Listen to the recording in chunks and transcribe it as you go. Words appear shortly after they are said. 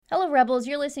Rebels.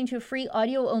 You're listening to a free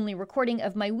audio-only recording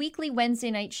of my weekly Wednesday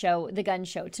night show, The Gun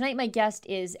Show. Tonight, my guest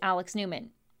is Alex Newman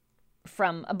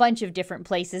from a bunch of different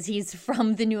places. He's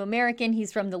from The New American,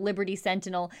 he's from the Liberty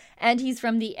Sentinel, and he's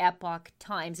from the Epoch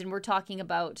Times. And we're talking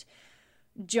about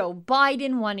Joe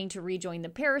Biden wanting to rejoin the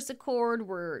Paris Accord.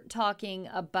 We're talking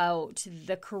about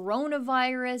the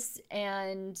coronavirus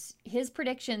and his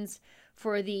predictions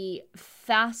for the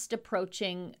fast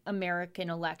approaching American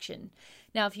election.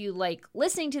 Now, if you like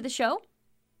listening to the show,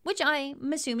 which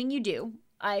I'm assuming you do,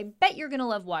 I bet you're going to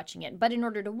love watching it. But in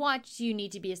order to watch, you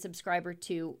need to be a subscriber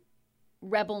to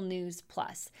Rebel News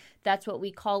Plus. That's what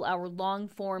we call our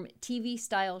long-form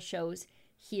TV-style shows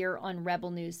here on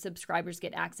Rebel News. Subscribers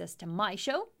get access to my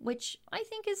show, which I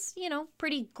think is,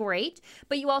 pretty great.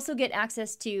 But you also get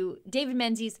access to David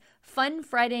Menzies' fun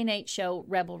Friday night show,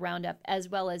 Rebel Roundup, as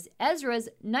well as Ezra's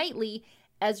nightly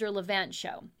Ezra Levant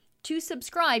show. To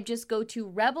subscribe, just go to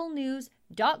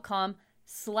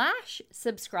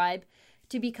rebelnews.com/subscribe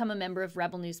to become a member of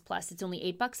Rebel News Plus. It's only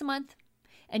 $8 a month.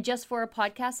 And just for our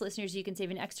podcast listeners, you can save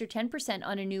an extra 10%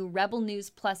 on a new Rebel News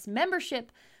Plus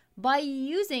membership by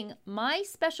using my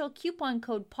special coupon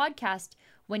code podcast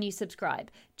when you subscribe.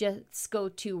 Just go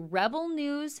to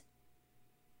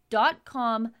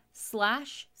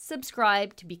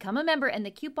rebelnews.com/subscribe to become a member, and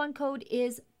the coupon code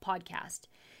is podcast.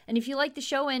 And if you like the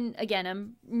show, and again,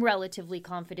 I'm relatively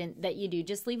confident that you do,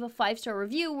 just leave a 5-star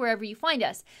review wherever you find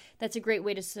us. That's a great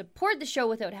way to support the show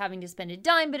without having to spend a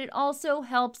dime, but it also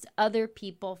helps other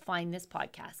people find this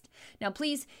podcast. Now,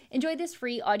 please enjoy this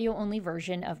free audio-only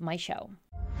version of my show.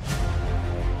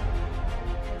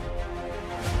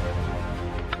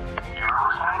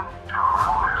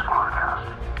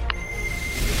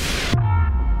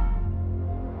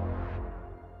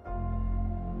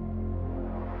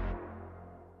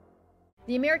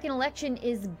 The American election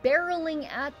is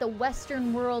barreling at the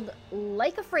Western world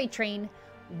like a freight train.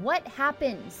 What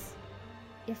happens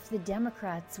if the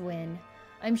Democrats win?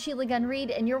 I'm Sheila Gunn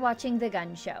Reid, and you're watching The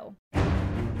Gun Show.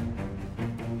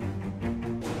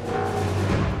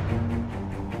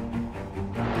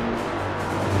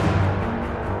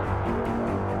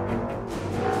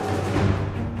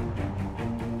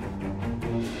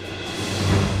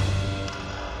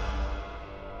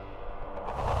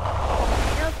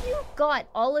 Got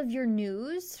all of your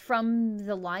news from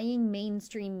the lying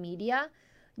mainstream media,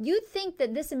 you'd think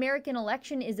that this American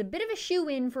election is a bit of a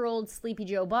shoo-in for old sleepy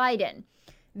Joe Biden.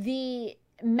 The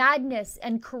madness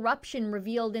and corruption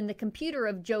revealed in the computer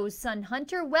of Joe's son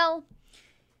Hunter, well,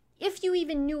 if you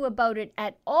even knew about it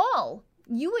at all,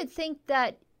 you would think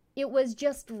that it was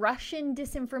just Russian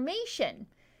disinformation,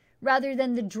 rather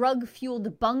than the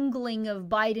drug-fueled bungling of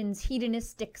Biden's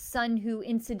hedonistic son, who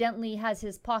incidentally has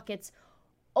his pockets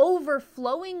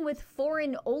overflowing with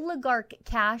foreign oligarch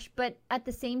cash, but at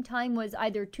the same time was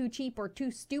either too cheap or too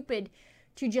stupid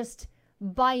to just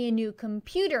buy a new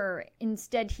computer.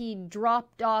 Instead, he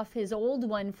dropped off his old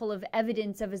one full of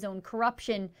evidence of his own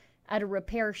corruption at a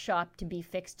repair shop to be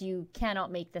fixed. You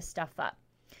cannot make this stuff up.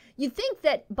 You'd think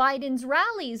that Biden's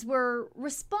rallies were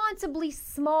responsibly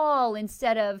small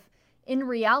instead of, in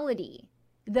reality,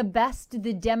 the best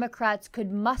the Democrats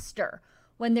could muster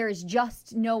when there is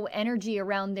just no energy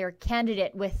around their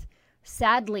candidate with,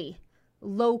 sadly,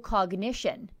 low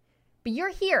cognition. But you're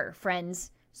here,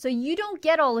 friends, so you don't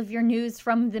get all of your news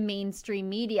from the mainstream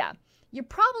media. You're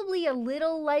probably a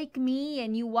little like me,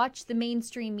 and you watch the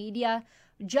mainstream media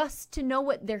just to know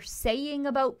what they're saying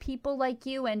about people like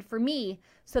you, and for me,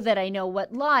 so that I know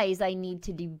what lies I need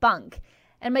to debunk.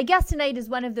 And my guest tonight is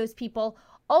one of those people,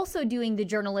 also doing the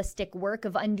journalistic work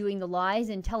of undoing the lies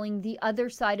and telling the other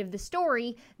side of the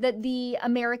story that the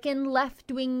American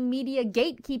left-wing media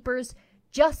gatekeepers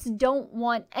just don't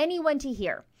want anyone to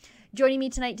hear. Joining me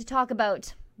tonight to talk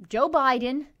about Joe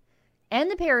Biden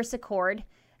and the Paris Accord,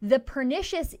 the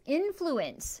pernicious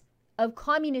influence of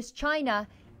communist China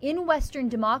in Western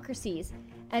democracies,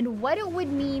 and what it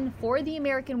would mean for the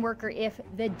American worker if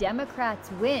the Democrats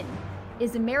win,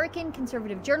 is American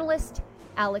conservative journalist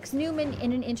Alex Newman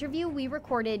in an interview we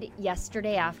recorded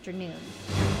yesterday afternoon.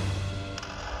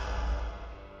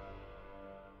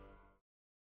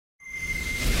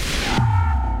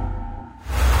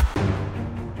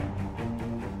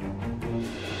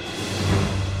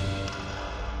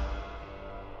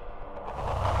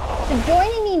 So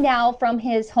joining me now from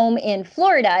his home in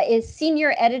Florida is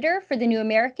senior editor for The New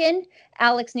American,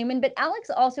 Alex Newman. But Alex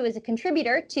also is a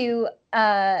contributor to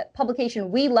a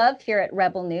publication we love here at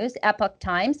Rebel News, Epoch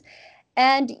Times.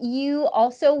 And you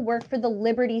also work for the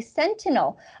Liberty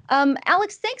Sentinel.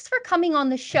 Alex, thanks for coming on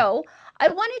the show. I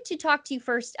wanted to talk to you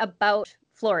first about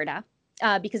Florida,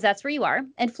 because that's where you are.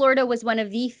 And Florida was one of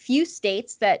the few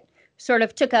states that sort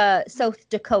of took a South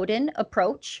Dakotan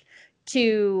approach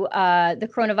to the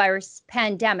coronavirus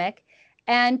pandemic.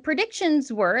 And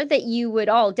predictions were that you would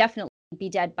all definitely be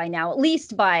dead by now, at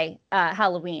least by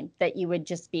Halloween, that you would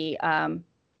just be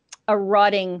a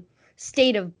rotting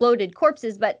state of bloated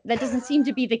corpses, but that doesn't seem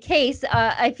to be the case.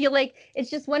 I feel like it's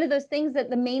just one of those things that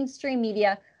the mainstream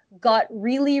media got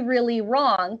really, really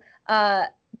wrong.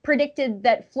 Predicted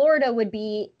that Florida would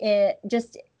be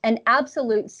just an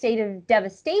absolute state of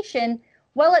devastation,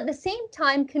 while at the same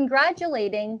time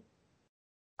congratulating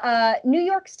New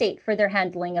York State for their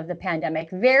handling of the pandemic.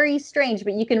 Very strange,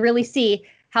 but you can really see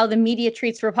how the media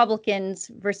treats Republicans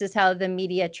versus how the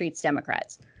media treats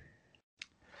Democrats.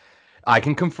 I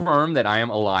can confirm that I am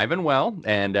alive and well,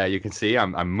 and you can see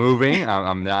I'm moving.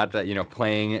 I'm not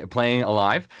playing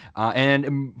alive,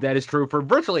 and that is true for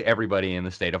virtually everybody in the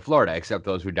state of Florida, except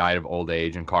those who died of old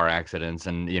age and car accidents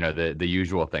and the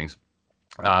usual things.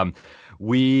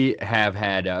 We have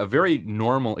had a very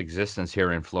normal existence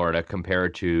here in Florida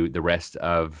compared to the rest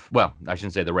of, well, I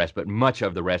shouldn't say the rest, but much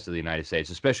of the rest of the United States,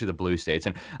 especially the blue states.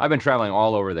 And I've been traveling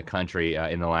all over the country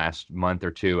in the last month or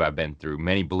two. I've been through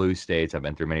many blue states. I've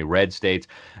been through many red states.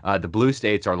 The blue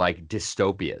states are like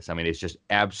dystopias. I mean, it's just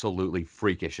absolutely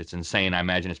freakish. It's insane. I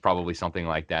imagine it's probably something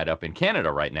like that up in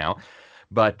Canada right now.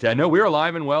 But no, we're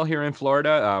alive and well here in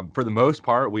Florida. For the most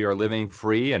part, we are living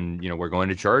free, and we're going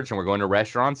to church and we're going to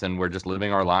restaurants and we're just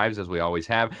living our lives as we always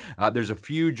have. There's a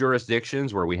few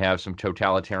jurisdictions where we have some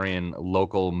totalitarian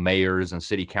local mayors and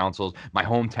city councils. My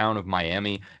hometown of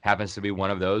Miami happens to be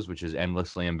one of those, which is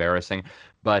endlessly embarrassing.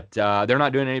 But they're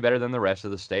not doing any better than the rest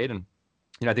of the state. And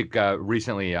I think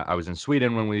recently I was in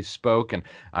Sweden when we spoke, and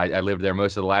I lived there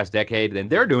most of the last decade, and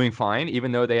they're doing fine,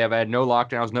 even though they have had no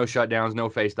lockdowns, no shutdowns, no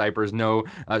face diapers, no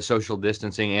social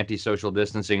distancing, anti-social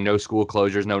distancing, no school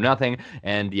closures, no nothing.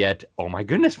 And yet, oh my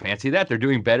goodness, fancy that. They're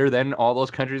doing better than all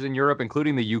those countries in Europe,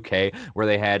 including the UK, where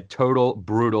they had total,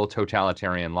 brutal,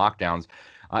 totalitarian lockdowns.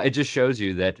 It just shows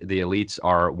you that the elites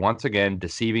are once again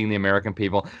deceiving the American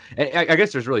people. I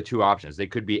guess there's really two options. They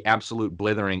could be absolute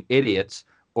blithering idiots,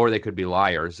 or they could be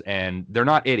liars, and they're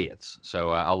not idiots. So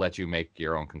I'll let you make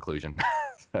your own conclusion.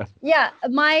 Yeah,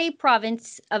 my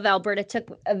province of Alberta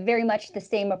took very much the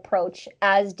same approach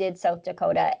as did South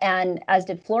Dakota and as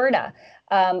did Florida.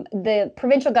 The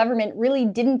provincial government really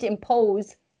didn't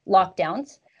impose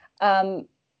lockdowns,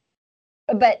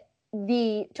 but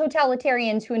the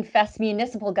totalitarians who infest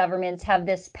municipal governments have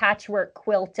this patchwork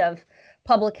quilt of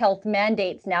public health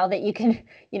mandates now that you can,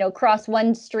 cross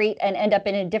one street and end up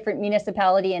in a different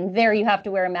municipality, and there you have to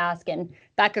wear a mask, and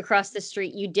back across the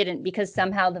street you didn't because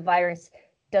somehow the virus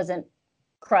doesn't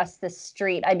cross the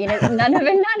street. I mean, none of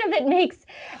it makes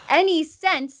any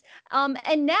sense.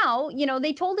 And now,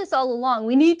 they told us all along,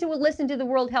 we need to listen to the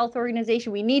World Health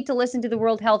Organization. We need to listen to the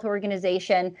World Health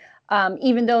Organization,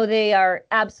 even though they are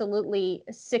absolutely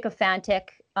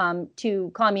sycophantic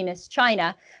to communist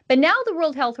China. But now the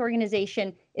World Health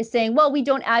Organization is saying, well, we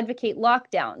don't advocate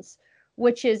lockdowns,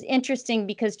 which is interesting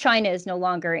because China is no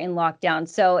longer in lockdown.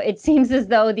 So it seems as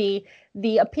though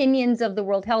the opinions of the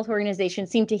World Health Organization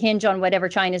seem to hinge on whatever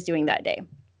China is doing that day.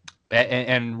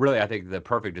 And really, I think the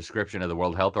perfect description of the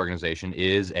World Health Organization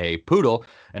is a poodle,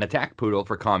 an attack poodle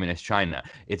for communist China.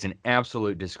 It's an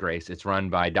absolute disgrace. It's run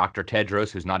by Dr.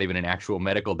 Tedros, who's not even an actual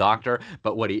medical doctor,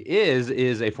 but what he is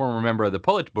a former member of the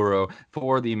Politburo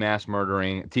for the mass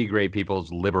murdering Tigray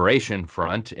People's Liberation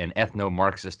Front, an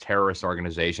ethno-Marxist terrorist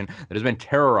organization that has been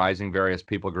terrorizing various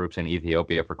people groups in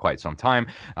Ethiopia for quite some time.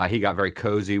 He got very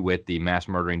cozy with the mass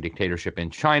murdering dictatorship in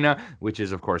China, which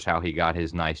is, of course, how he got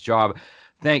his nice job.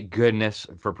 Thank goodness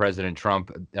for President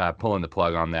Trump pulling the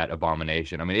plug on that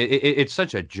abomination. I mean, it's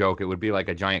such a joke. It would be like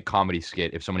a giant comedy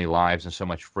skit if so many lives and so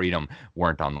much freedom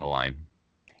weren't on the line.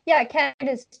 Yeah,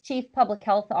 Canada's Chief Public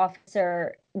Health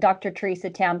Officer, Dr.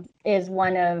 Theresa Tam, is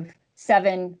one of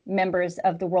 7 members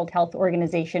of the World Health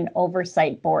Organization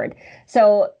Oversight Board.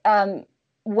 So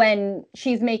when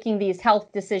she's making these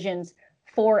health decisions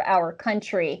for our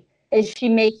country, is she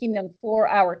making them for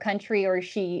our country, or is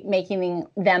she making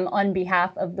them on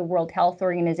behalf of the World Health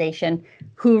Organization?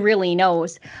 Who really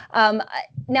knows?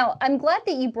 Now, I'm glad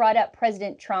that you brought up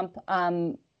President Trump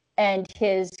and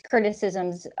his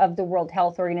criticisms of the World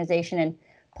Health Organization and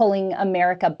pulling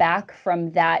America back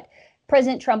from that.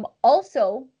 President Trump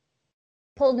also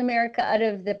pulled America out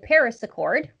of the Paris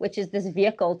Accord, which is this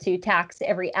vehicle to tax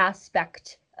every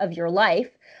aspect of your life,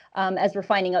 as we're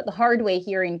finding out the hard way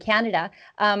here in Canada.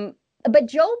 But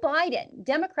Joe Biden,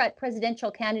 Democrat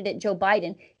presidential candidate Joe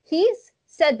Biden, he's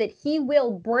said that he will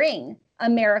bring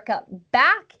America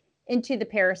back into the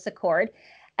Paris Accord.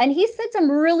 And he said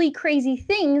some really crazy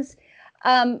things.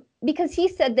 because he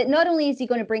said that not only is he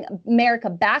going to bring America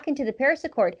back into the Paris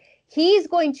Accord, he's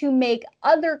going to make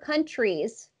other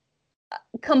countries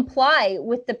comply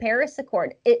with the Paris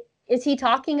Accord. Is he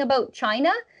talking about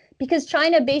China? Because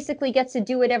China basically gets to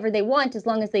do whatever they want as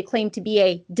long as they claim to be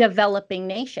a developing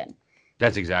nation.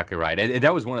 That's exactly right. And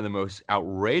that was one of the most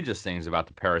outrageous things about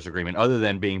the Paris Agreement, other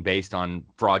than being based on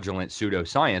fraudulent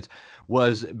pseudoscience,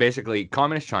 was basically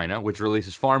communist China, which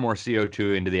releases far more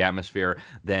CO2 into the atmosphere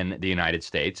than the United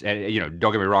States. And,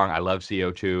 don't get me wrong, I love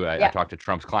CO2. I talked to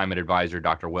Trump's climate advisor,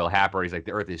 Dr. Will Happer. He's like,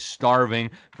 the Earth is starving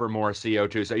for more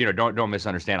CO2. So, don't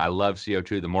misunderstand. I love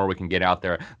CO2. The more we can get out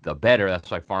there, the better.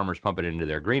 That's why farmers pump it into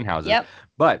their greenhouses. Yep.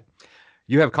 But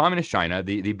you have communist China,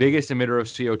 the biggest emitter of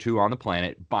CO2 on the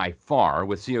planet by far,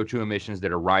 with CO2 emissions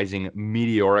that are rising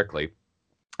meteorically,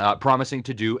 promising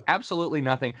to do absolutely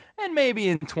nothing. And maybe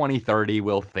in 2030,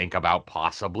 we'll think about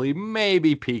possibly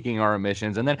maybe peaking our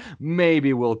emissions, and then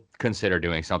maybe we'll consider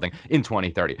doing something in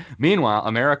 2030. Meanwhile,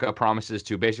 America promises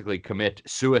to basically commit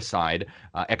suicide,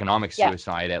 economic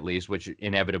suicide at least, which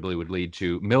inevitably would lead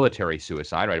to military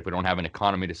suicide, right? If we don't have an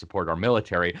economy to support our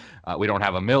military, we don't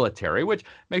have a military, which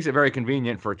makes it very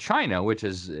convenient for China, which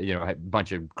is, a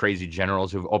bunch of crazy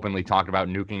generals who've openly talked about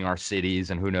nuking our cities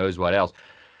and who knows what else.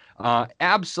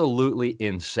 Absolutely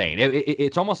insane.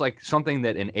 It's almost like something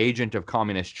that an agent of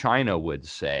communist China would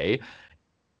say.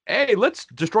 Hey, let's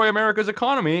destroy America's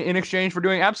economy in exchange for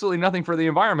doing absolutely nothing for the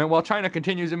environment while China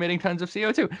continues emitting tons of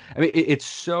CO2. I mean, it's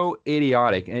so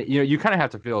idiotic. And, you kind of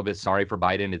have to feel a bit sorry for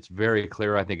Biden. It's very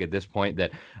clear, I think, at this point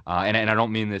that, and I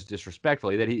don't mean this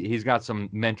disrespectfully, that he's got some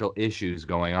mental issues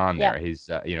going on there. He's,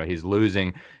 he's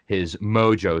losing his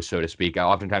mojo, so to speak.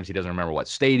 Oftentimes he doesn't remember what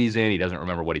state he's in. He doesn't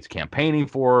remember what he's campaigning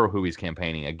for, who he's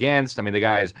campaigning against. I mean, the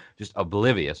guy is just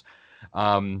oblivious.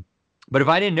 But if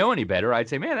I didn't know any better, I'd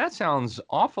say, man, that sounds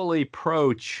awfully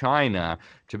pro-China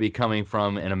to be coming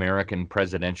from an American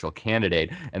presidential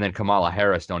candidate. And then Kamala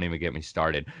Harris, don't even get me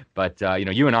started. But,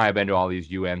 you and I have been to all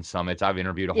these UN summits. I've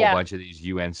interviewed a whole bunch of these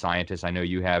UN scientists. I know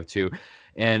you have too.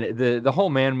 And the whole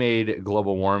man-made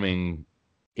global warming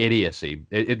idiocy.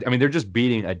 I mean, they're just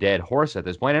beating a dead horse at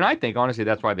this point. And I think, honestly,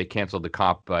 that's why they canceled the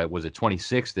COP, was it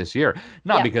 26 this year?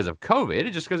 Not because of COVID.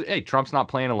 It's just because, hey, Trump's not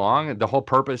playing along. The whole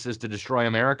purpose is to destroy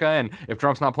America. And if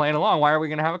Trump's not playing along, why are we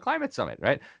going to have a climate summit,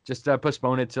 right? Just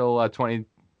postpone it till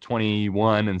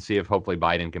 2021 and see if hopefully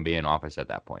Biden can be in office at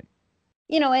that point.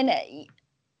 And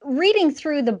reading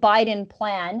through the Biden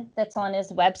plan that's on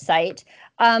his website,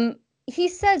 he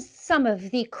says some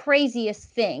of the craziest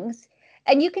things.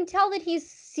 And you can tell that he's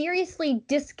seriously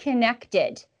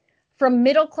disconnected from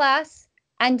middle class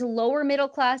and lower middle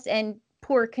class and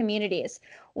poor communities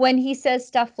when he says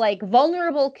stuff like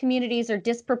vulnerable communities are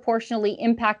disproportionately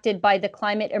impacted by the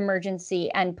climate emergency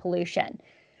and pollution.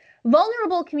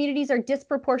 Vulnerable communities are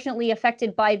disproportionately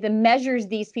affected by the measures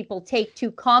these people take to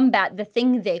combat the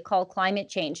thing they call climate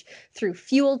change through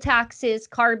fuel taxes,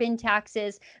 carbon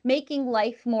taxes, making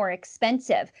life more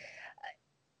expensive.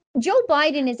 Joe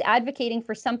Biden is advocating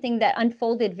for something that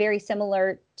unfolded very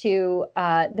similar to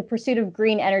the pursuit of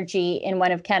green energy in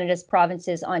one of Canada's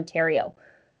provinces, Ontario.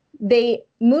 They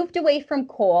moved away from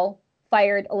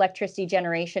coal-fired electricity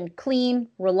generation, clean,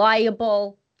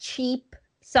 reliable, cheap,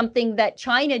 something that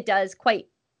China does quite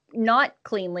not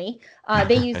cleanly.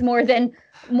 They use more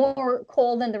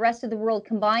coal than the rest of the world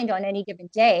combined on any given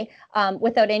day,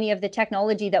 without any of the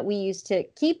technology that we use to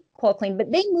keep coal clean.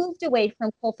 But they moved away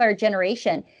from coal-fired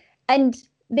generation, and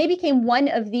they became one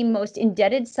of the most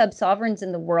indebted sub-sovereigns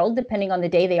in the world. Depending on the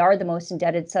day, they are the most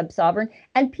indebted sub-sovereign.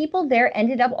 And people there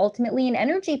ended up ultimately in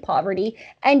energy poverty.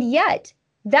 And yet,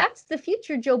 that's the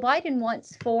future Joe Biden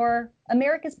wants for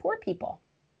America's poor people.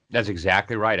 That's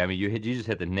exactly right. I mean, you just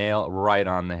hit the nail right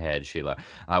on the head, Sheila.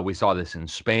 We saw this in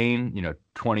Spain,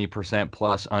 20%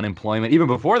 plus unemployment, even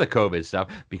before the COVID stuff,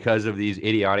 because of these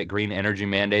idiotic green energy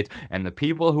mandates. And the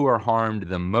people who are harmed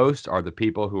the most are the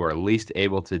people who are least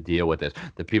able to deal with this.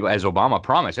 The people, as Obama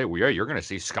promised, hey, you're going to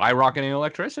see skyrocketing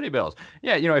electricity bills.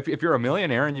 Yeah, if you're a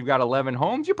millionaire and you've got 11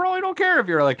 homes, you probably don't care if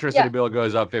your electricity bill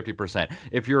goes up 50%.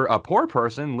 If you're a poor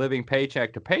person living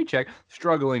paycheck to paycheck,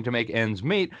 struggling to make ends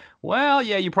meet, well,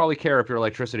 yeah, you probably care if your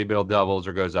electricity bill doubles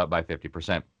or goes up by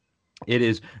 50%. It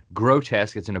is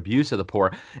grotesque. It's an abuse of the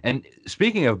poor. And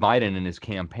speaking of Biden and his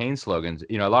campaign slogans,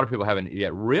 a lot of people haven't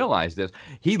yet realized this.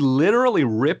 He literally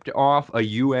ripped off a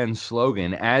UN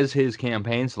slogan as his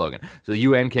campaign slogan. So the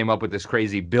UN came up with this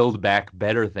crazy Build Back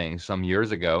Better thing some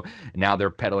years ago. Now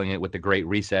they're peddling it with the Great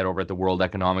Reset over at the World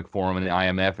Economic Forum and the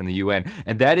IMF and the UN.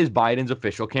 And that is Biden's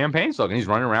official campaign slogan. He's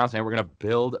running around saying we're going to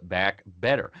build back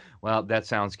better. Well, that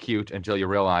sounds cute until you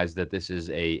realize that this is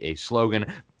a slogan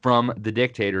from the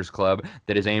Dictators Club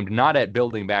that is aimed not at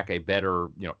building back a better,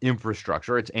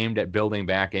 infrastructure. It's aimed at building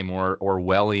back a more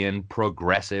Orwellian,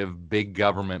 progressive, big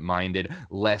government-minded,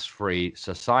 less free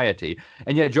society.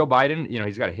 And yet Joe Biden,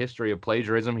 he's got a history of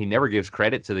plagiarism. He never gives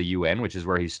credit to the UN, which is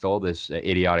where he stole this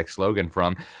idiotic slogan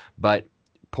from. But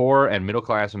poor and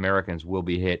middle-class Americans will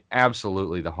be hit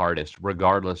absolutely the hardest,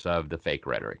 regardless of the fake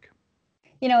rhetoric.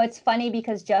 It's funny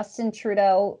because Justin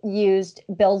Trudeau used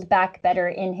Build Back Better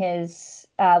in his,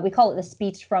 we call it the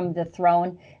speech from the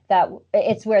throne, that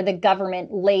it's where the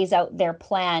government lays out their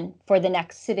plan for the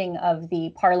next sitting of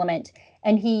the parliament.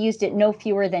 And he used it no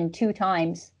fewer than 2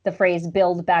 times, the phrase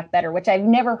Build Back Better, which I've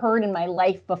never heard in my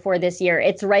life before this year.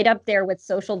 It's right up there with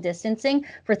social distancing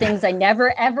for things I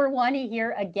never, ever want to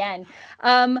hear again.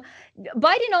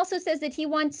 Biden also says that he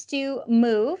wants to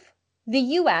move the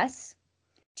U.S.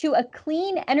 to a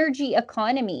clean energy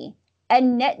economy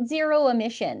and net zero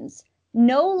emissions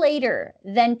no later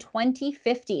than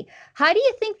 2050. How do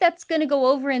you think that's going to go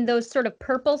over in those sort of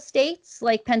purple states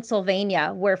like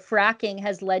Pennsylvania, where fracking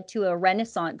has led to a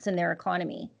renaissance in their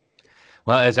economy?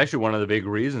 Well, it's actually one of the big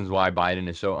reasons why Biden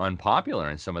is so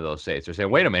unpopular in some of those states. They're saying,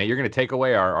 wait a minute, you're going to take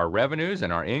away our revenues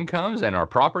and our incomes and our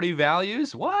property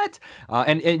values? What?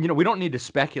 And we don't need to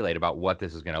speculate about what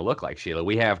this is going to look like, Sheila.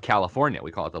 We have California.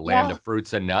 We call it the land of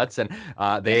fruits and nuts. And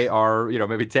they are,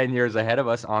 maybe 10 years ahead of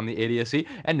us on the idiocy.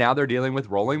 And now they're dealing with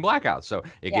rolling blackouts. So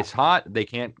it gets hot, they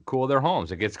can't cool their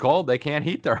homes. It gets cold, they can't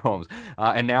heat their homes.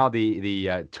 And now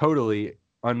the totally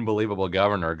unbelievable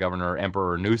Governor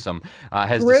Emperor Newsom,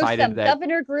 has decided that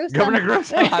Governor Gruesome. Governor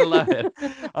Gruesome, I love it.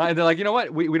 And they're like, you know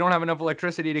what? We don't have enough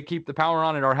electricity to keep the power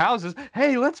on at our houses.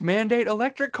 Hey, let's mandate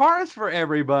electric cars for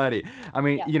everybody. I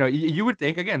mean, you would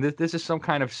think, again, this is some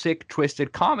kind of sick,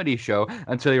 twisted comedy show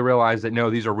until you realize that,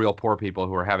 no, these are real poor people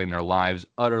who are having their lives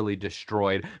utterly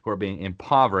destroyed, who are being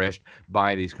impoverished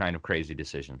by these kind of crazy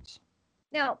decisions.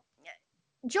 Now,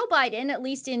 Joe Biden, at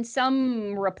least in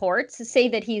some reports, say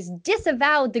that he's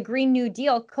disavowed the Green New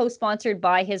Deal co-sponsored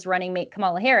by his running mate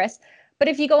Kamala Harris. But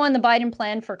if you go on the Biden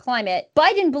plan for climate,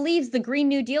 Biden believes the Green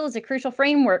New Deal is a crucial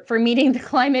framework for meeting the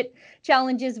climate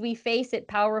challenges we face. It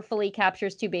powerfully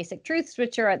captures 2 basic truths,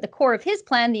 which are at the core of his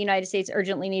plan. The United States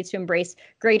urgently needs to embrace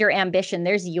greater ambition.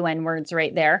 There's UN words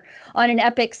right there. On an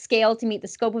epic scale to meet the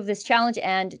scope of this challenge,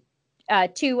 and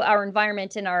 2, our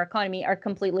environment and our economy are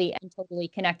completely and totally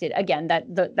connected. Again,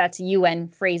 that's UN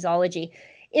phraseology.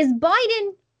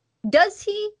 Does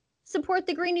he support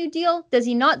the Green New Deal? Does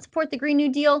he not support the Green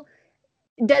New Deal?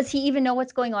 Does he even know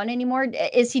what's going on anymore?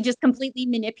 Is he just completely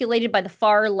manipulated by the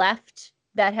far left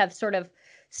that have sort of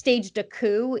staged a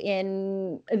coup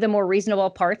in the more reasonable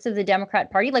parts of the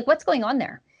Democrat Party? Like, what's going on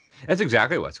there? That's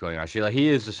exactly what's going on, Sheila. He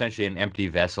is essentially an empty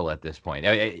vessel at this point.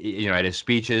 At his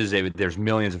speeches, there's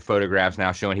millions of photographs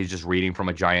now showing he's just reading from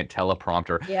a giant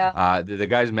teleprompter. Yeah. The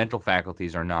guy's mental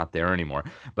faculties are not there anymore.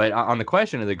 But on the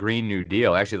question of the Green New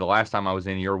Deal, actually, the last time I was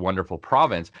in your wonderful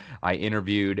province, I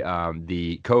interviewed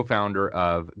the co-founder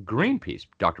of Greenpeace,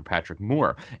 Dr. Patrick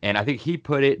Moore. And I think he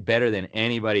put it better than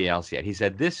anybody else yet. He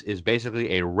said, this is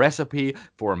basically a recipe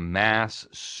for mass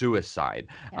suicide.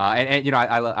 Yeah.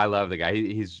 I love the guy.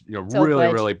 He's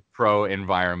really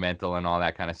pro-environmental and all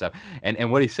that kind of stuff.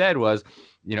 And what he said was,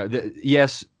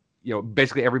 yes,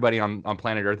 basically everybody on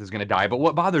planet Earth is going to die. But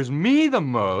what bothers me the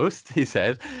most, he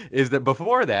says, is that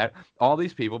before that, all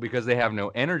these people, because they have no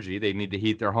energy, they need to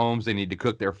heat their homes, they need to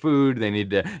cook their food, they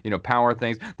need to, power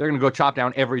things. They're going to go chop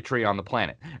down every tree on the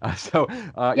planet.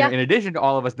 In addition to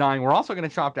all of us dying, we're also going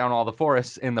to chop down all the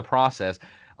forests in the process.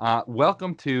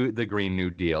 Welcome to the Green New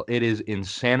Deal. It is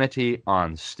insanity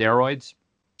on steroids.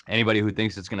 Anybody who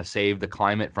thinks it's going to save the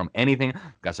climate from anything,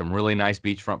 got some really nice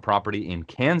beachfront property in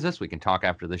Kansas. We can talk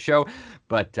after the show.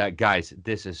 But guys,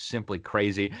 this is simply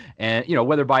crazy. And,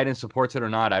 whether Biden supports it or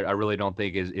not, I really don't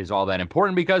think is all that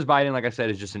important, because Biden, like I said,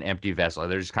 is just an empty vessel.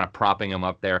 They're just kind of propping him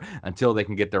up there until they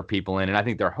can get their people in. And I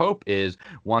think their hope is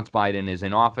once Biden is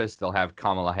in office, they'll have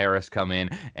Kamala Harris come in,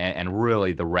 and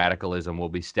really the radicalism will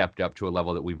be stepped up to a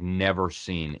level that we've never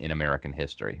seen in American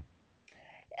history.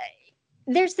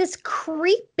 There's this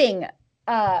creeping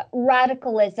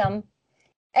radicalism,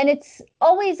 and it's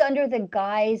always under the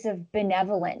guise of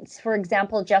benevolence. For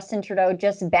example, Justin Trudeau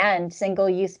just banned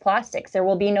single-use plastics. There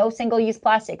will be no single-use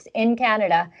plastics in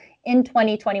Canada in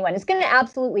 2021. It's going to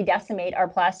absolutely decimate our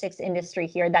plastics industry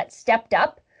here that stepped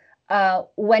up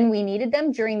when we needed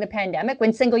them during the pandemic,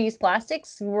 when single-use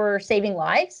plastics were saving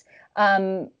lives.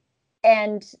 The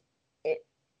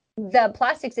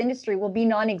plastics industry will be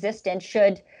non-existent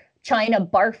should China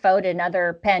barf out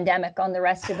another pandemic on the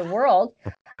rest of the world.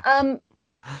 But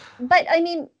I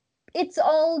mean, it's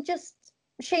all just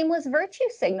shameless virtue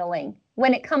signaling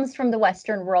when it comes from the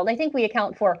Western world. I think we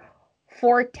account for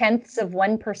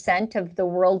 0.4% of the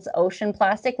world's ocean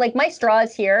plastic. Like my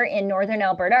straws here in northern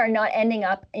Alberta are not ending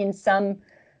up in some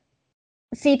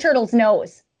sea turtle's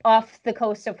nose off the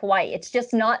coast of Hawaii. It's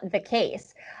just not the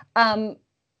case. And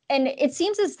it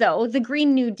seems as though the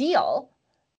Green New Deal,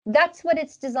 that's what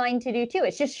it's designed to do too.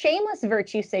 It's just shameless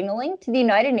virtue signaling to the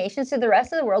United Nations, to the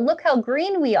rest of the world. Look how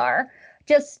green we are.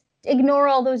 Just ignore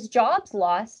all those jobs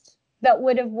lost that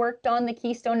would have worked on the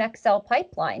Keystone XL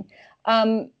pipeline.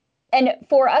 And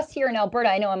for us here in Alberta,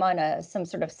 I know I'm on some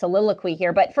sort of soliloquy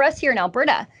here, but for us here in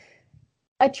Alberta,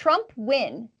 a Trump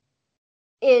win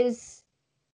is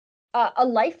a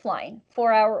lifeline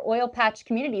for our oil patch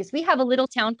communities. We have a little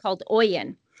town called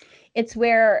Oyen. It's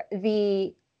where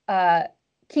the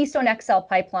Keystone XL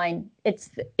pipeline,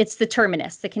 it's the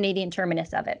terminus, the Canadian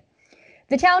terminus of it.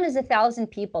 The town is 1,000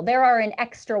 people. There are an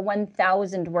extra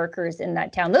 1,000 workers in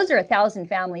that town. Those are 1,000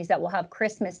 families that will have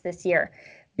Christmas this year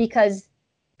because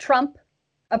Trump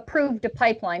approved a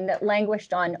pipeline that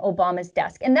languished on Obama's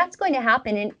desk. And that's going to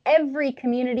happen in every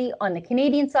community on the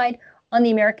Canadian side, on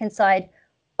the American side,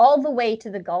 all the way to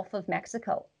the Gulf of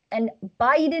Mexico. And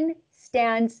Biden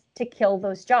stands to kill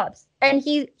those jobs. And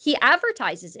he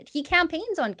advertises it. He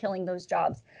campaigns on killing those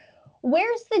jobs.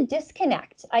 Where's the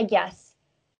disconnect, I guess,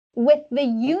 with the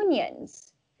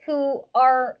unions who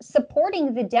are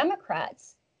supporting the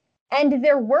Democrats and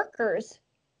their workers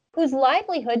whose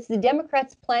livelihoods the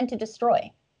Democrats plan to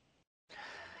destroy?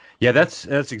 Yeah, that's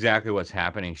exactly what's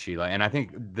happening, Sheila. And I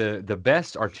think the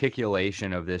best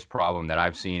articulation of this problem that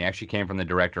I've seen actually came from the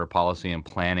Director of Policy and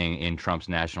Planning in Trump's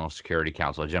National Security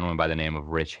Council, a gentleman by the name of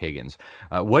Rich Higgins.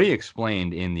 What he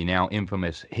explained in the now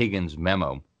infamous Higgins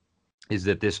memo is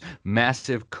that this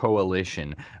massive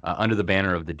coalition under the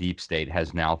banner of the deep state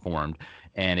has now formed.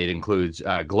 And it includes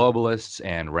globalists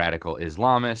and radical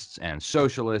Islamists and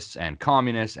socialists and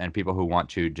communists and people who want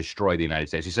to destroy the United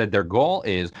States. He said their goal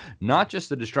is not just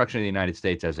the destruction of the United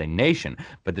States as a nation,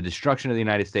 but the destruction of the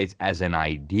United States as an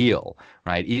ideal,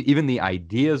 right? Even the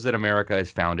ideas that America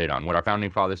is founded on, what our founding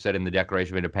fathers said in the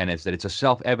Declaration of Independence, that it's a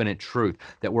self-evident truth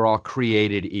that we're all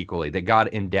created equally, that God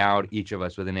endowed each of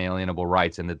us with inalienable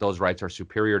rights, and that those rights are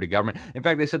superior to government. In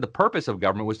fact, they said the purpose of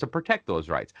government was to protect those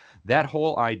rights. That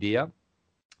whole idea,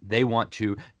 they want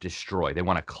to destroy. They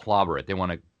want to clobber it. They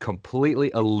want to completely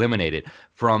eliminate it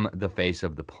from the face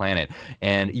of the planet.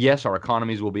 And yes, our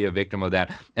economies will be a victim of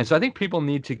that. And so I think people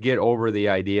need to get over the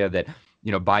idea that,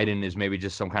 you know, Biden is maybe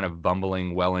just some kind of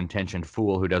bumbling, well-intentioned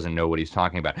fool who doesn't know what he's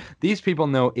talking about. These people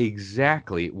know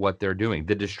exactly what they're doing.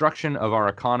 The destruction of our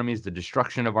economies, the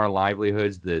destruction of our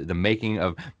livelihoods, the making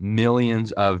of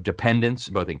millions of dependents,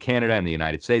 both in Canada and the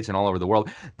United States and all over the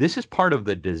world. This is part of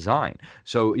the design.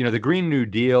 So, you know, the Green New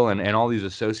Deal and all these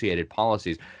associated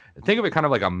policies, think of it kind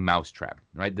of like a mousetrap,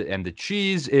 right? And the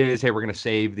cheese is, hey, we're going to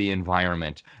save the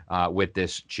environment with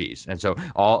this cheese. And so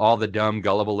all the dumb,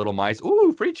 gullible little mice,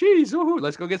 ooh, free cheese, ooh,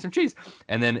 let's go get some cheese.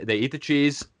 And then they eat the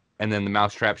cheese, and then the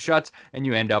mousetrap shuts, and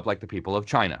you end up like the people of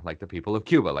China, like the people of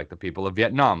Cuba, like the people of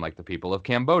Vietnam, like the people of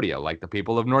Cambodia, like the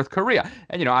people of North Korea.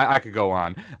 And, you know, I could go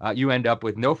on. You end up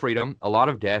with no freedom, a lot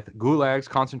of death, gulags,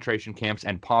 concentration camps,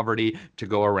 and poverty to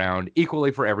go around equally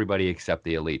for everybody except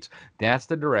the elites. That's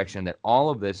the direction that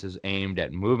all of this is aimed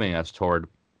at moving us toward.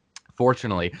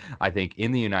 Fortunately, I think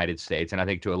in the United States, and I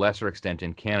think to a lesser extent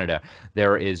in Canada,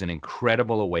 there is an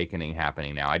incredible awakening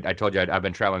happening now. I told you I've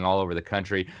been traveling all over the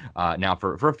country now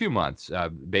for a few months,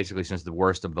 basically since the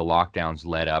worst of the lockdowns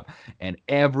led up. And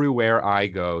everywhere I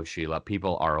go, Sheila,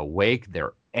 people are awake.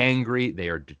 They're angry. They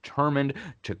are determined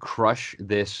to crush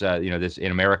this. This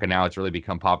in America now, it's really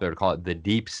become popular to call it the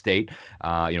deep state.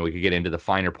 We could get into the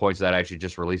finer points of that. I actually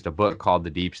just released a book called The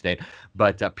Deep State.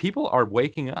 But people are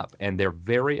waking up and they're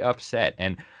very upset.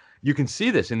 And you can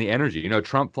see this in the energy. You know,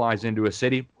 Trump flies into a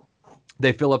city.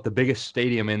 They fill up the biggest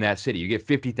stadium in that city. You get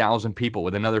 50,000 people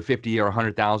with another 50 or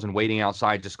 100,000 waiting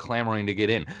outside just clamoring to get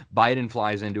in. Biden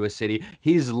flies into a city.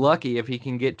 He's lucky if he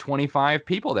can get 25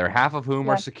 people there, half of whom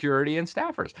are security and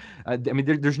staffers.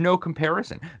 There's no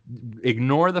comparison.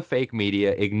 Ignore the fake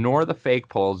media. Ignore the fake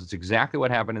polls. It's exactly what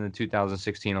happened in the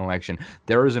 2016 election.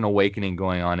 There is an awakening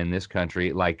going on in this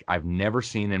country like I've never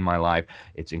seen in my life.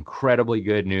 It's incredibly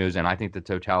good news, and I think the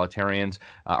totalitarians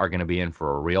are going to be in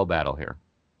for a real battle here.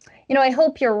 You know, I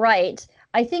hope you're right.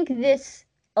 I think this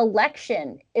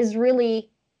election is really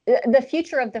the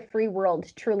future of the free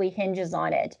world truly hinges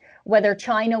on it. Whether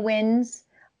China wins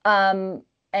and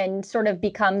sort of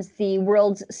becomes the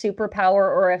world's superpower,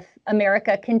 or if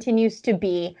America continues to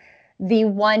be the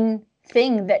one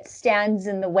thing that stands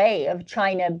in the way of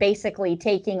China basically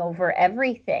taking over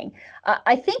everything.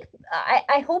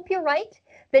 I hope you're right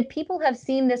that people have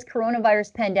seen this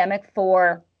coronavirus pandemic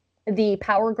for the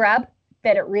power grab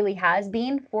that it really has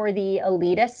been for the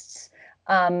elitists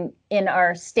in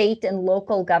our state and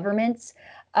local governments.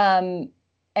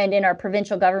 And in our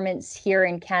provincial governments here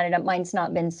in Canada. Mine's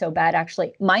not been so bad,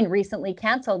 actually. Mine recently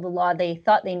canceled the law they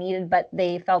thought they needed, but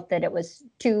they felt that it was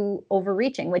too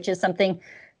overreaching, which is something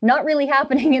not really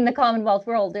happening in the Commonwealth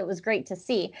world. It was great to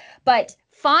see. But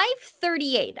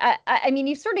 538, I mean,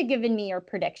 you've sort of given me your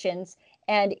predictions,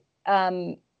 and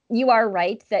you are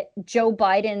right that Joe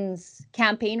Biden's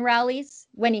campaign rallies,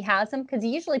 when he has them, because he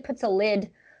usually puts a lid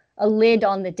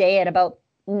on the day at about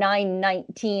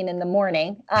 9:19 in the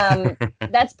morning.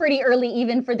 That's pretty early,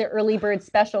 even for the early bird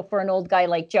special for an old guy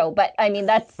like Joe. But I mean,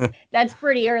 that's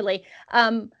pretty early.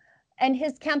 And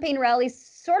his campaign rallies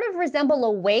sort of resemble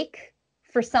a wake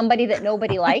for somebody that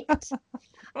nobody liked.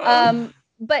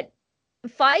 But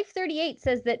 538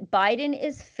 says that Biden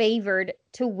is favored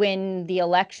to win the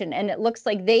election. And it looks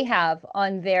like they have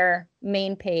on their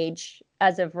main page,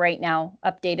 as of right now,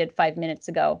 updated 5 minutes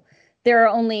ago, there are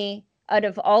only, out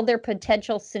of all their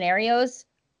potential scenarios,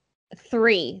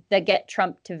 3 that get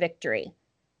Trump to victory.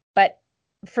 But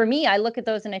for me, I look at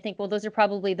those and I think, well, those are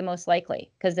probably the most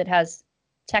likely because it has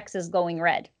Texas going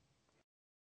red.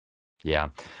 Yeah.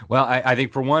 Well, I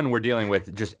think for one, we're dealing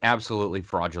with just absolutely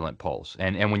fraudulent polls.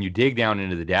 And when you dig down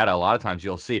into the data, a lot of times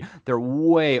you'll see they're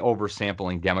way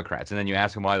oversampling Democrats. And then you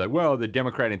ask them why, like, well, the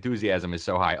Democrat enthusiasm is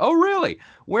so high. Oh, really?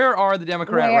 Where are the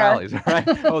Democrat rallies? Right?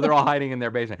 Oh, they're all hiding in their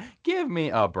basement. Give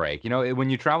me a break. You know, when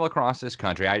you travel across this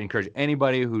country, I'd encourage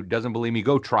anybody who doesn't believe me,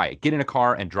 go try it. Get in a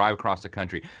car and drive across the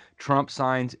country. Trump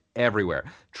signs everywhere.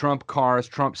 Trump cars,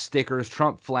 Trump stickers,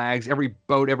 Trump flags, every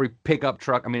boat, every pickup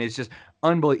truck. I mean, it's just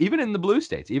unbelievable. Even in the blue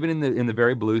states, even in the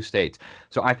very blue states.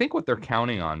 So I think what they're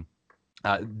counting on,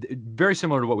 very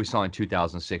similar to what we saw in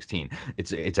 2016.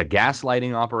 It's a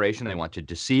gaslighting operation. They want to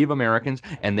deceive Americans,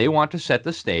 and they want to set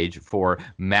the stage for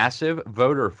massive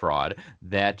voter fraud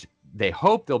that they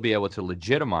hope they'll be able to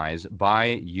legitimize by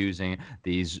using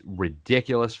these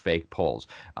ridiculous fake polls.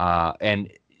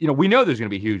 And you know, we know there's going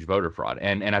to be huge voter fraud,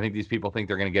 and I think these people think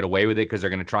they're going to get away with it because they're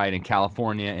going to try it in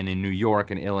California and in New York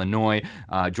and Illinois.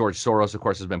 George Soros, of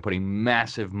course, has been putting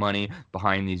massive money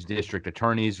behind these district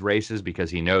attorneys' races because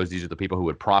he knows these are the people who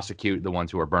would prosecute the ones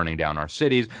who are burning down our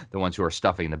cities, the ones who are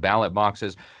stuffing the ballot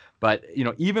boxes. But, you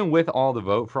know, even with all the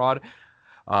vote fraud,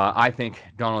 I think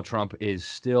Donald Trump is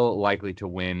still likely to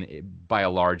win by a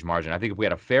large margin. I think if we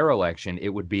had a fair election, it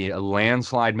would be a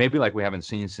landslide, maybe like we haven't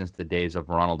seen since the days of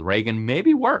Ronald Reagan,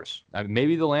 maybe worse.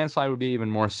 Maybe the landslide would be even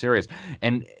more serious.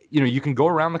 And, you know, you can go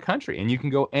around the country and you can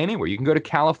go anywhere. You can go to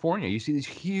California. You see these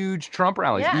huge Trump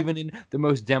rallies, even in the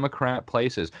most Democrat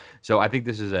places. So I think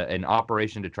this is an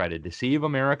operation to try to deceive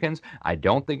Americans. I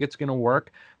don't think it's going to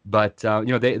work. But, you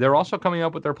know, they're also coming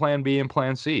up with their plan B and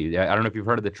plan C. I don't know if you've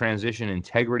heard of the Transition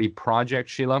Integrity Project,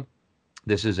 Sheila.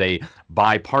 This is a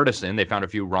bipartisan. They found a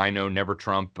few Rhino, Never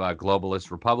Trump,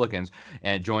 globalist Republicans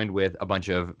and joined with a bunch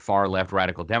of far left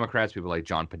radical Democrats, people like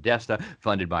John Podesta,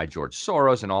 funded by George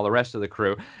Soros and all the rest of the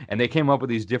crew. And they came up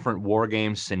with these different war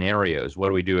game scenarios. What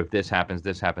do we do if this happens,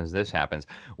 this happens, this happens?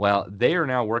 Well, they are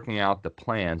now working out the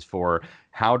plans for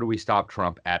how do we stop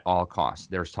Trump at all costs?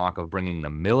 There's talk of bringing the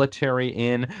military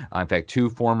in. In fact, 2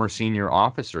 former senior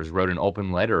officers wrote an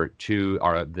open letter to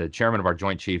the chairman of our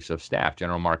Joint Chiefs of Staff,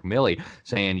 General Mark Milley,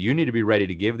 saying you need to be ready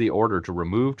to give the order to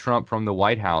remove Trump from the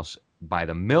White House by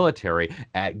the military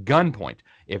at gunpoint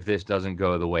if this doesn't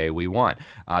go the way we want.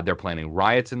 They're planning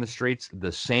riots in the streets.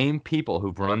 The same people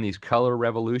who've run these color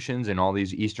revolutions in all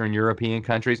these Eastern European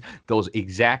countries, those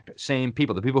exact same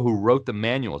people, the people who wrote the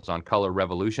manuals on color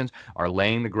revolutions, are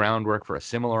laying the groundwork for a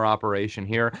similar operation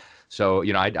here. So,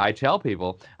 you know, I tell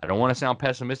people, I don't want to sound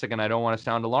pessimistic and I don't want to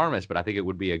sound alarmist, but I think it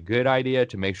would be a good idea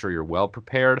to make sure you're well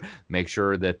prepared, make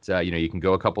sure that, you know, you can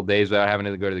go a couple days without having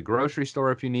to go to the grocery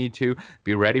store if you need to,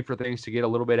 be ready for things to get a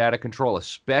little bit out of control,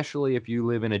 especially if you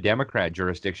live in a Democrat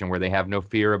jurisdiction where they have no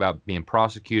fear about being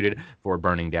prosecuted for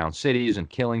burning down cities and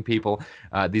killing people.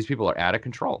 These people are out of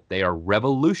control. They are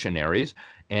revolutionaries,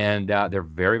 and they're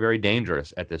very, very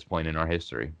dangerous at this point in our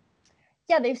history.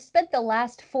 Yeah, they've spent the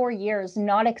last 4 years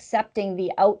not accepting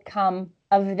the outcome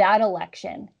of that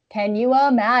election. Can you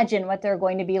imagine what they're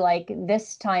going to be like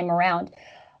this time around?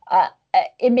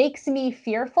 It makes me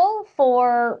fearful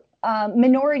for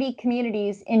minority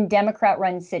communities in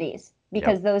Democrat-run cities,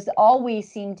 because those always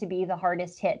seem to be the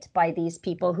hardest hit by these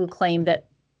people who claim that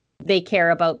they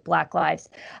care about Black lives.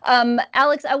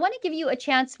 Alex, I want to give you a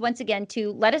chance once again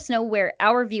to let us know where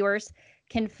our viewers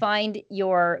can find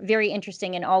your very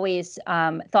interesting and always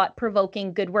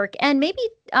thought-provoking good work. And maybe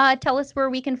tell us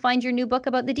where we can find your new book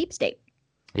about the deep state.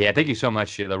 Yeah, thank you so much,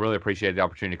 Sheila. Really appreciate the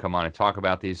opportunity to come on and talk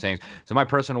about these things. So my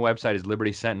personal website is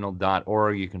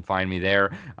libertysentinel.org. You can find me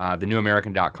there.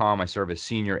 TheNewAmerican.com. I serve as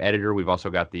senior editor. We've also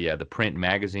got the print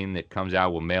magazine that comes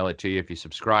out. We'll mail it to you if you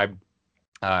subscribe.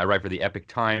 I write for the Epoch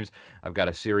Times. I've got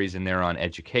a series in there on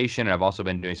education, and I've also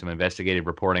been doing some investigative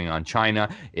reporting on China.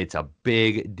 It's a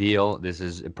big deal. This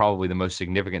is probably the most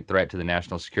significant threat to the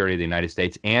national security of the United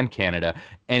States and Canada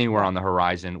anywhere on the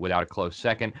horizon without a close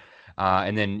second.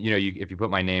 And then, if you put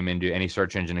my name into any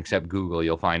search engine except Google,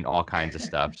 you'll find all kinds of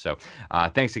stuff. So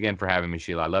thanks again for having me,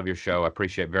 Sheila. I love your show. I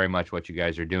appreciate very much what you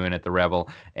guys are doing at the Revel.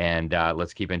 And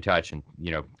let's keep in touch. And,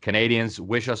 Canadians,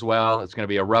 wish us well. It's going to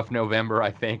be a rough November,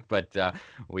 I think. But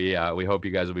we hope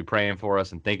you guys will be praying for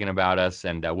us and thinking about us.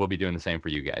 And we'll be doing the same for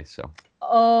you guys. So.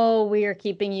 Oh, we are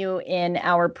keeping you in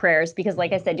our prayers because,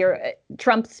 like I said,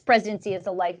 Trump's presidency is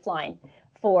a lifeline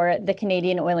for the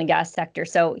Canadian oil and gas sector.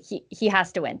 So he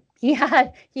has to win. He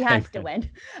has to win.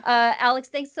 Alex,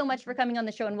 thanks so much for coming on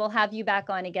the show, and we'll have you back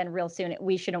on again real soon.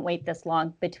 We shouldn't wait this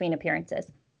long between appearances.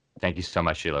 Thank you so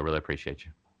much, Sheila. Really appreciate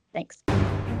you. Thanks. Oh,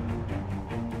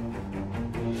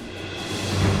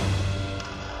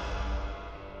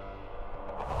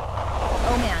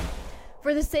 man.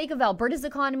 For the sake of Alberta's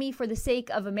economy, for the sake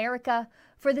of America,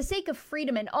 for the sake of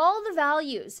freedom and all the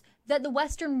values that the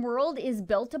Western world is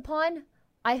built upon,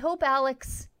 I hope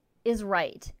Alex is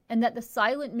right and that the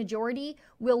silent majority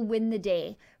will win the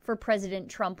day for President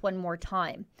Trump one more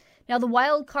time. Now, the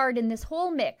wild card in this whole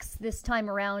mix this time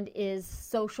around is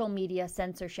social media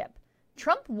censorship.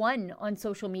 Trump won on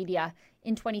social media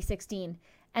in 2016,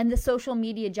 and the social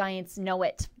media giants know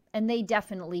it, and they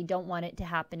definitely don't want it to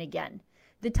happen again.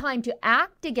 The time to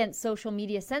act against social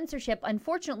media censorship,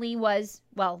 unfortunately, was,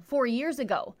 4 years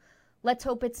ago. Let's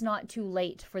hope it's not too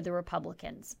late for the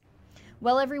Republicans.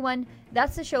 Well, everyone,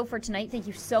 that's the show for tonight. Thank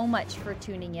you so much for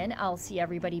tuning in. I'll see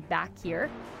everybody back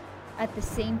here at the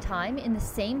same time in the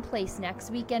same place next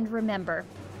week. And remember,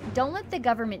 don't let the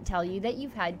government tell you that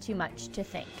you've had too much to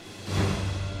think.